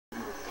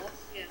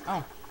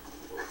Oh.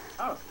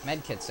 Oh.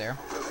 Medkits there.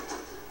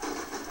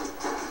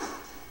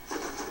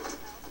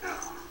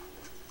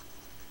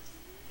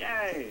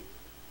 Yay!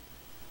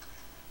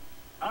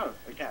 Oh,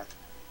 okay.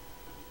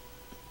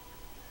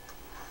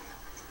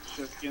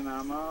 Shotgun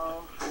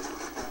ammo.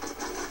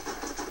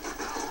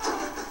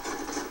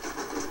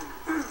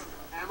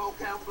 Ammo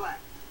count black.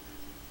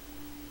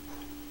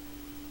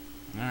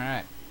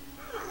 Alright.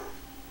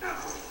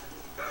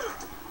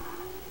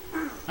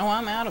 Oh,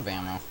 I'm out of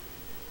ammo.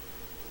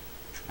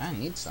 I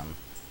need some.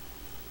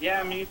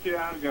 Yeah, me too.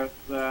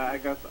 I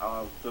got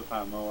all the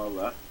ammo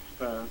left,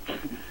 but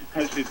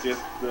I should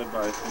just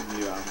buy some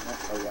new ammo.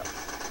 Oh yeah.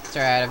 It's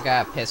alright, I've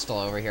got a pistol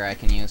over here I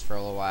can use for a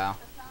little while.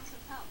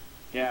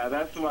 Yeah,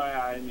 that's why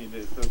I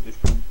needed a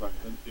different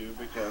weapon too,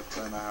 because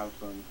then I have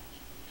some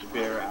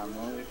spare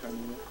ammo if I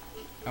need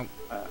it.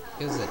 Oh,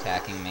 who's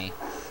attacking me?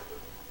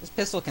 This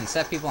pistol can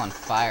set people on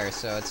fire,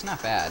 so it's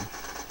not bad.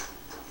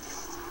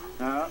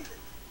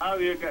 Oh,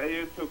 you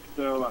took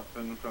the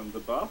weapon from the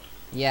boss?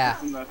 Yeah.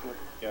 Isn't that what?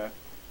 Yeah.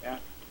 Yeah,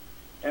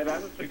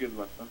 that is a good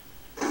weapon.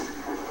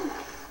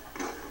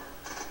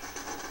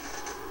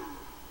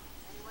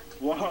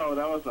 Whoa,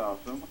 that was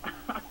awesome.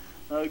 That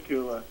was a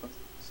cool weapon.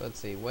 So let's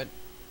see, what...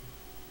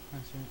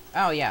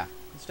 Oh yeah,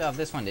 we still have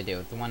this one to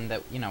do. The one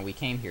that, you know, we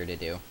came here to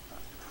do.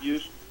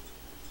 The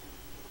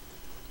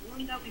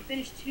one that we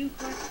finished 2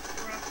 quests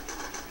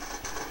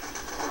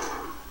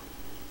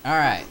for.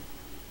 Alright.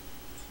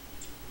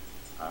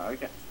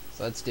 Okay.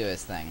 So let's do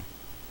this thing.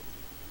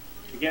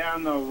 Yeah,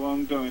 no,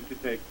 I'm going to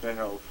take the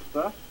health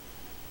stuff.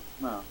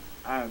 No,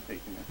 I haven't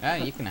taken it. Oh,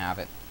 you can have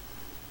it.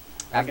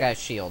 I've got a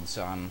shield,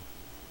 so I'm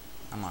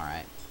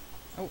alright.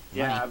 Oh,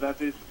 yeah, money.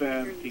 that is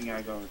the thing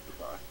I'm going to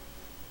buy.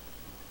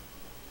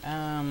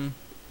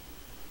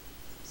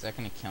 Is that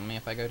gonna kill me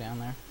if I go down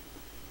there?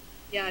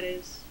 Yeah, it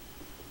is.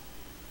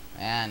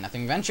 And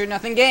nothing ventured,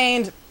 nothing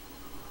gained!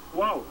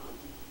 Whoa!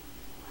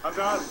 Oh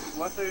god,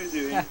 what are you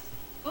doing?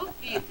 Oh,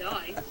 you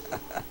die.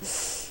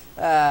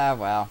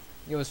 Well,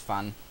 it was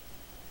fun.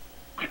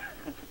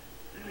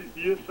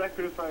 You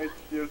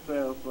sacrificed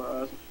yourself for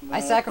us.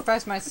 I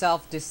sacrificed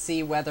myself to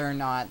see whether or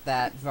not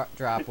that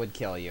drop would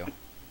kill you.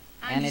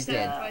 And it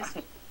did.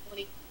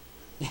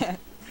 Yeah.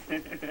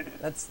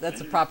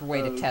 That's a proper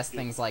way to test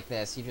things like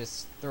this. You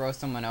just throw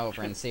someone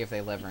over and see if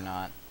they live or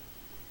not.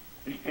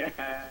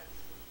 Yeah.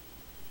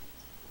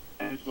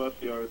 And it's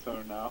what's your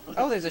turn now.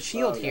 Oh, there's a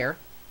shield here.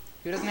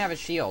 Who doesn't have a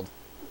shield?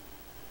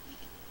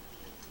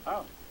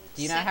 Oh.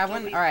 Do you not have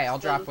one? Alright, I'll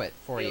drop it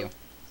for you.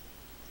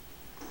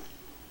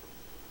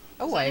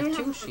 Oh, I have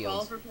 2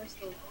 shields.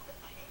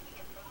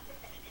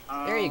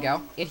 There you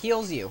go. It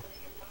heals you.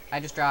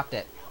 I just dropped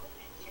it.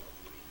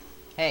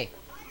 Hey.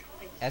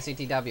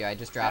 SCTW, I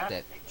just dropped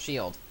it.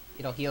 Shield.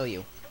 It'll heal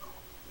you.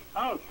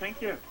 Oh,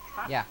 thank you.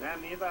 Yeah. I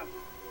need that.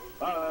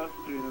 Oh,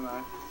 that's really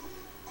nice.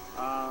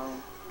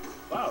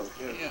 Wow,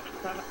 good. Yeah.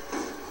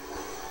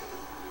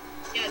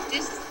 Yeah,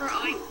 this is for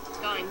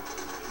Stein.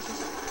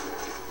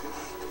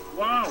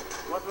 Wow,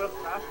 what was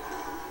that?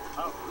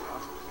 Oh.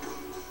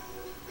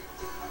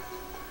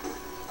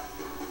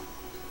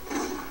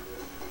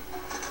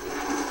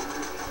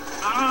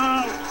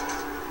 Ow!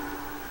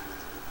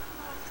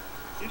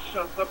 You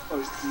shot the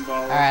poison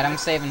ball. Alright, I'm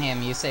saving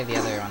him. You save the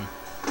other one.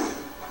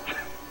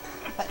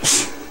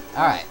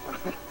 Alright.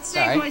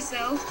 Sorry. Save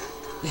myself.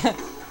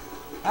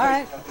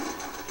 Alright.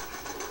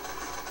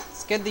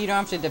 It's good that you don't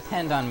have to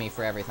depend on me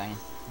for everything.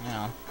 You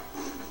know.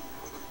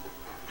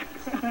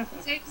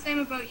 Same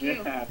about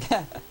you. Yeah.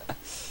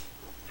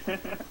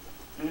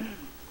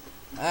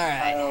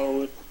 Alright. I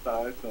always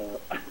thought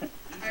so.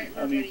 Alright,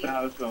 I we're need ready. to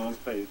have someone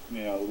face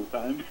me all the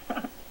time.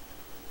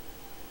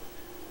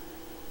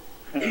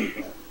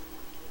 Okay.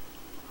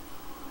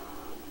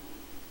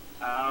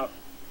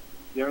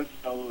 You're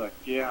so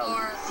lucky. Or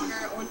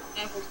on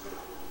levels.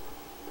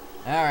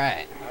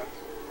 Alright.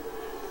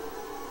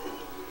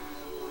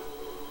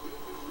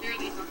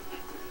 Barely not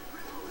that.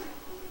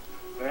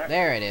 There.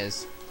 There it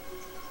is.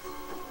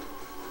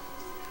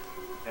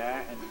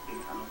 Yeah,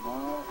 anything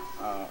ammo.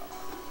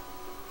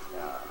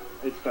 Yeah,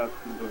 it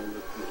doesn't do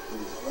the pistol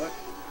bullet.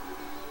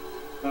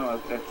 No,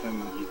 it's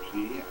SMG.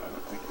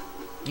 Okay.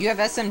 You have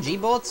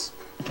SMG bullets?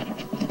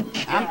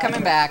 I'm Yeah,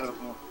 coming back.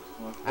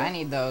 most I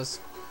need those.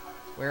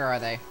 Where are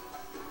they?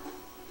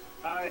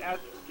 I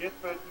guess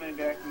but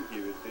maybe I can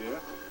give it to you.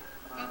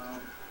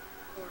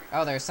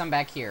 Oh, there's some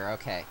back here.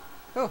 Okay.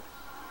 Whew.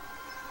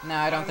 No,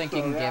 I don't think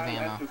you can give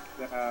ammo. I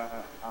took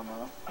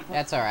ammo.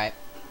 That's alright.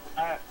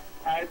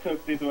 I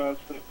took it was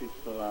the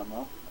pistol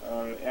ammo.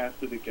 Or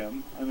after the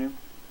gun, I mean.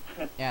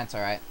 Yeah, it's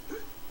alright.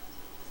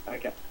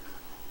 Okay.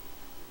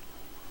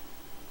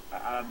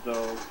 Add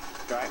those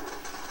strikes.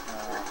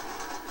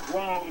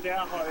 Whoa, they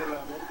are high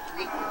level.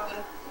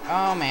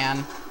 Oh,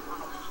 man.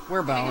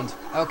 We're boned.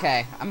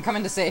 Okay, I'm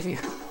coming to save you.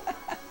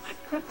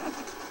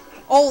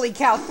 Holy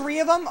cow, 3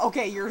 of them?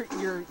 Okay,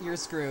 you're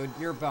screwed.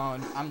 You're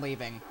boned. I'm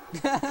leaving.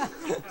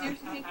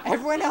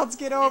 Everyone else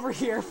get over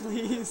here,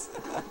 please.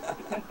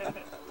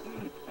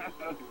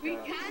 We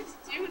can't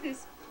do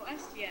this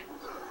quest yet.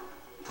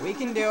 We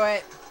can do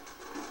it.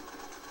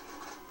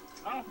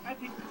 Oh, Oh, I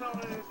think it's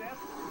already dead.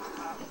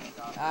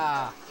 God.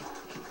 Ah.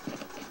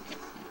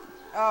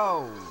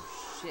 Oh,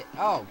 shit.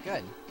 Oh,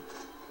 good.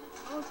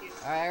 Told you.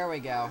 Alright, here we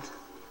go.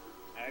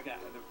 I got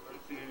the first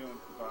thing you want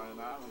to buy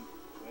now,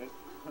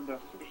 and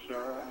that's for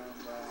sure.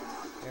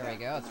 And There we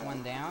go. It's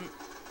one down.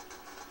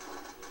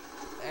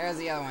 There's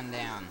the other one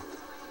down.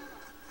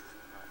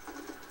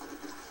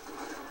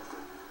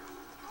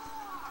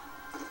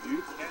 You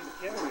can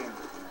carry him.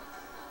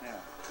 Yeah,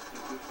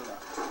 thank you for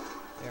that.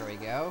 There we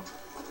go.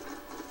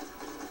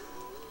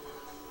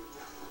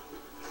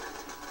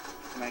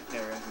 Can I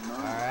carry him now?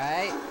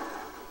 Alright.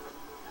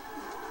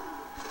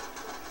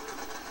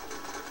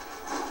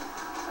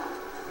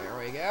 There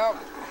we go.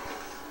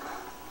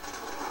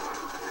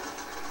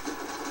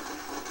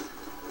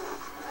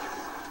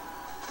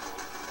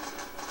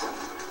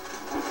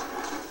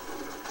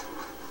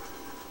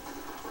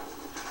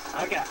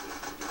 Okay.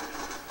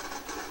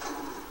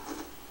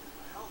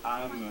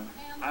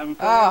 I'm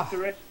coming to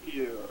rescue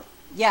you.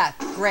 Yeah,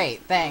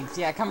 great, thanks.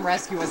 Yeah, come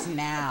rescue us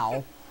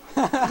now.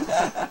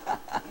 Yeah.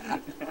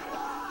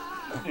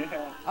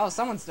 Oh,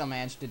 someone still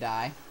managed to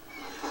die.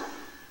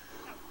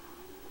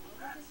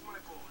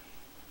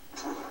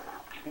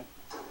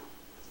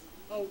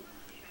 Oh,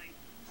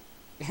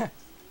 shite.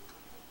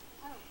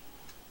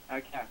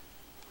 Okay.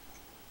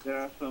 There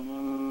are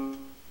some.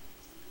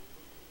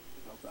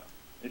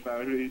 If I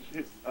reach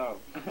it. Oh.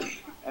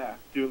 Yeah,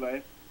 too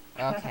late.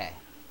 Okay.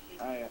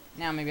 Yeah.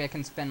 Now maybe I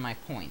can spend my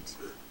point.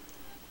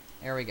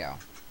 There we go.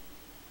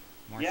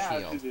 More Yeah, I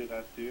shield. should do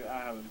that too. I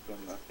haven't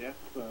done that yet,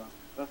 so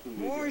that will be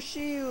More good.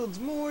 shields!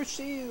 More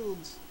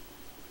shields!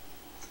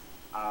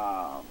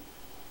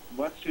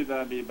 What should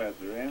I be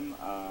better in?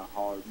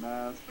 Hard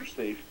mass,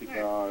 safety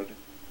guard.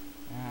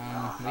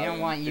 We don't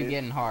want you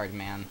getting hard,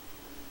 man.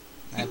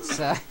 That's,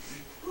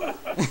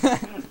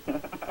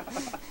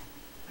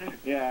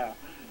 Yeah,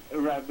 a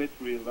rabbit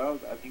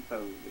reload. I think that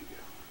would be good.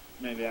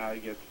 Maybe I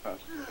get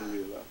faster to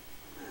reload.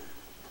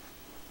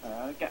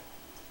 Okay.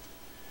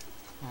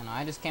 I don't know,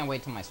 I just can't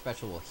wait till my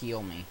special will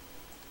heal me.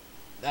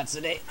 That's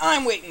the day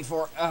I'm waiting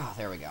for. Oh,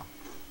 there we go.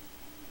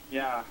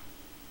 Yeah.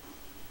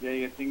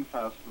 They're getting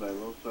fast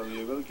level, so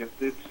you will get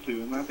it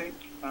soon, I think.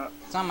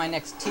 It's on my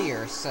next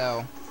tier,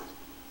 so...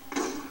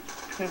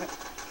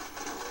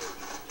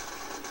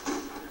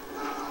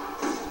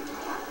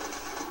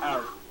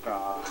 Oh,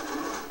 God.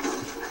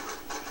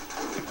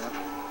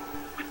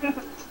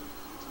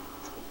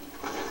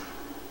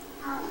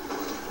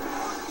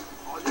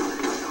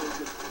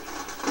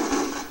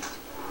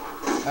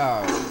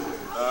 Oh,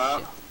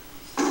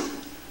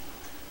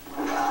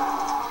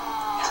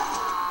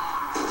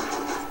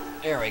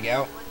 shit. There we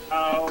go.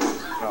 Oh,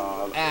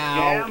 God. Ow.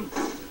 Damn.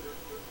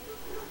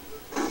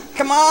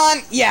 Come on!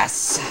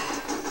 Yes!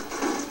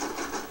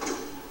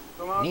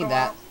 Come on, Need come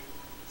that. on.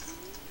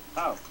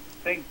 Oh,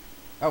 thank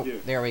Oh,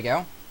 you. there we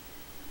go.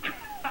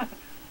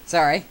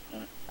 Sorry.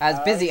 I was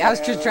busy. I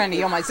was just trying to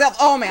heal myself.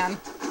 Oh, man.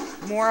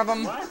 More of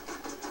them. What?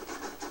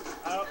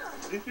 Oh,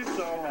 this is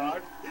so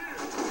hard.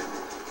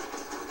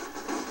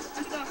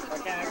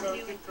 Okay, I'm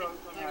going to throw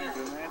some hand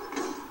grenades.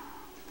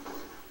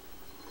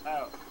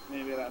 Oh,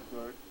 maybe that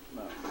works.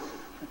 No.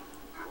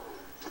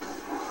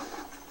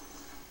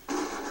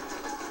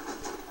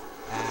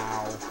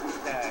 Ow.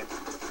 Okay.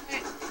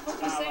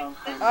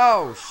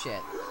 Oh,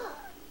 shit.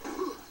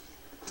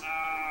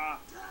 Ah.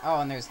 Oh,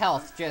 and there's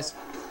health just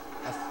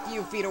a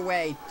few feet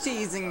away,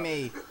 teasing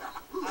me.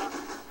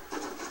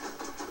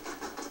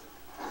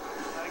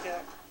 Okay.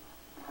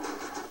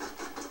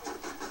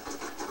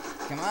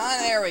 Come on,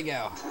 there we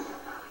go.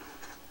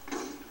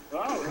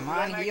 Oh, Come then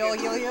on, I heal,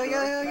 get heal, heal,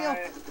 heal, heal, heal.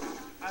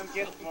 I'm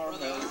getting more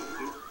health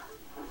too.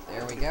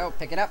 There we go.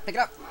 Pick it up, pick it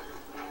up.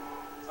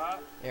 Ah.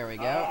 There we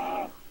go.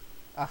 Ah.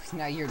 Oh,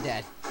 now you're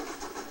dead.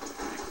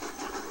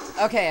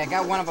 Okay, I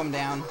got one of them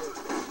down.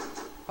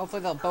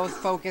 Hopefully they'll both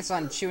focus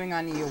on chewing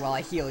on you while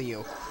I heal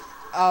you.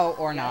 Oh,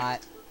 or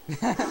not.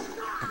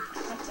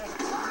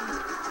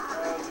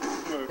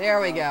 There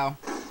we go.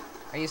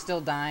 Are you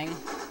still dying?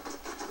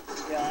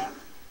 Yeah.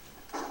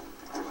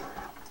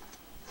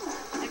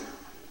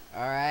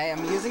 Alright,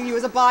 I'm using you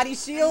as a body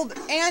shield,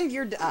 and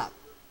you're up.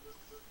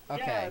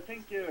 Okay. Yeah,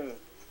 thank you.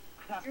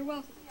 You're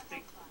welcome.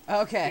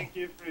 Okay. Thank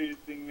you for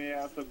using me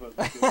as a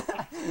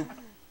buzzkill.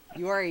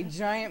 You are a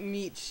giant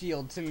meat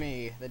shield to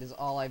me. That is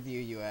all I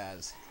view you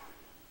as.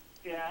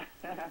 Yeah.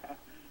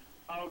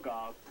 Oh,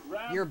 God.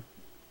 Run. You're...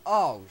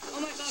 Oh,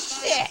 Oh my god,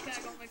 shit! guys,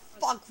 oh my god.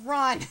 Fuck,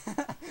 run!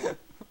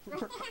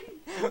 Run!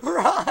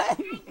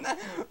 Run!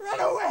 Run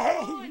away!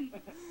 Run!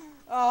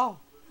 Oh,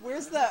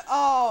 where's the...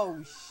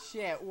 Oh,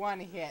 shit. One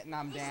hit and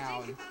I'm Just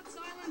down. think about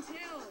Silent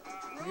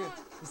Hill. Run!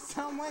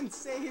 Someone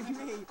save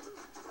me!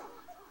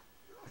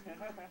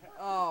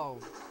 Oh,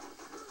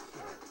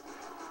 shit.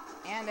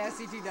 And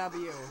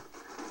SCTW.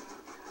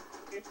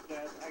 It's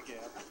dead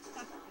again.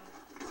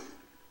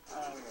 Oh,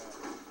 God.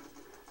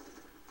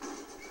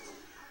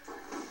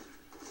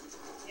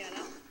 Yeah,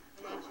 that's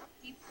much.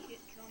 Keep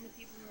killing the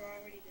people who are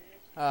already dead.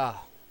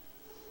 Oh.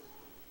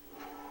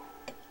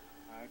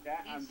 Okay,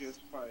 I'm just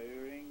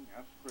firing a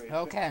spray.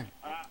 Okay.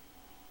 Ah.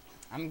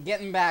 I'm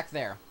getting back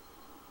there.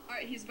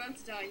 Alright, he's about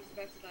to die. He's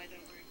about to die,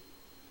 don't worry.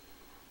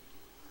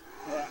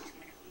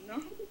 No.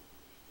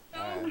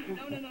 No.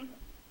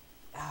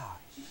 Oh,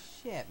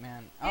 shit,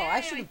 man. Oh, Yeah,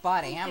 I should have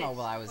bought I ammo did.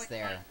 while I was Like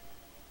there. that.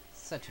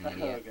 Such an Oh,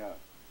 idiot. God.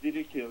 Did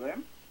you kill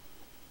him?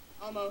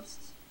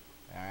 Almost.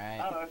 Alright.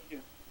 Oh, that's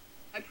good.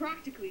 I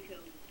practically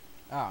killed him.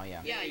 Oh,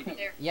 yeah. Yeah, you're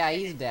there. Yeah,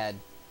 he's dead.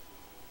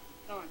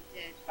 Gone,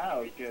 dead.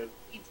 Oh, good.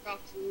 He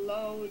dropped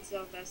loads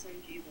of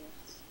SMG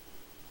bullets.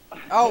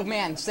 Oh,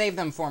 man, save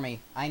them for me.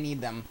 I need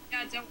them.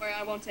 Yeah, don't worry,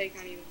 I won't take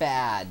any of them.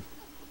 Bad.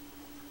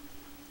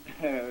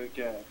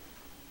 Okay.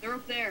 They're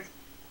up there.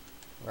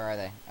 Where are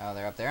they? Oh,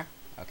 they're up there?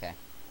 Okay.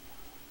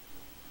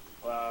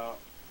 Well,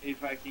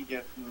 if I can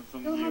get some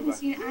Still new haven't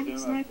seen an weapons, anti that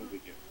sniper. would be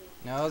good.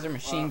 No, those are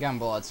machine gun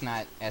bullets,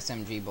 not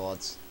SMG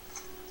bullets.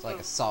 It's like Oh.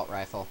 assault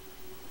rifle.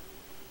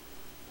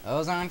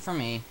 Those aren't for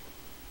me.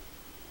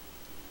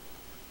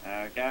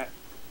 Okay.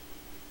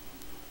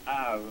 I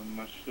have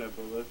much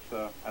bullets,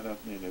 so I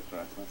don't need it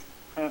right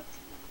now.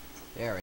 There we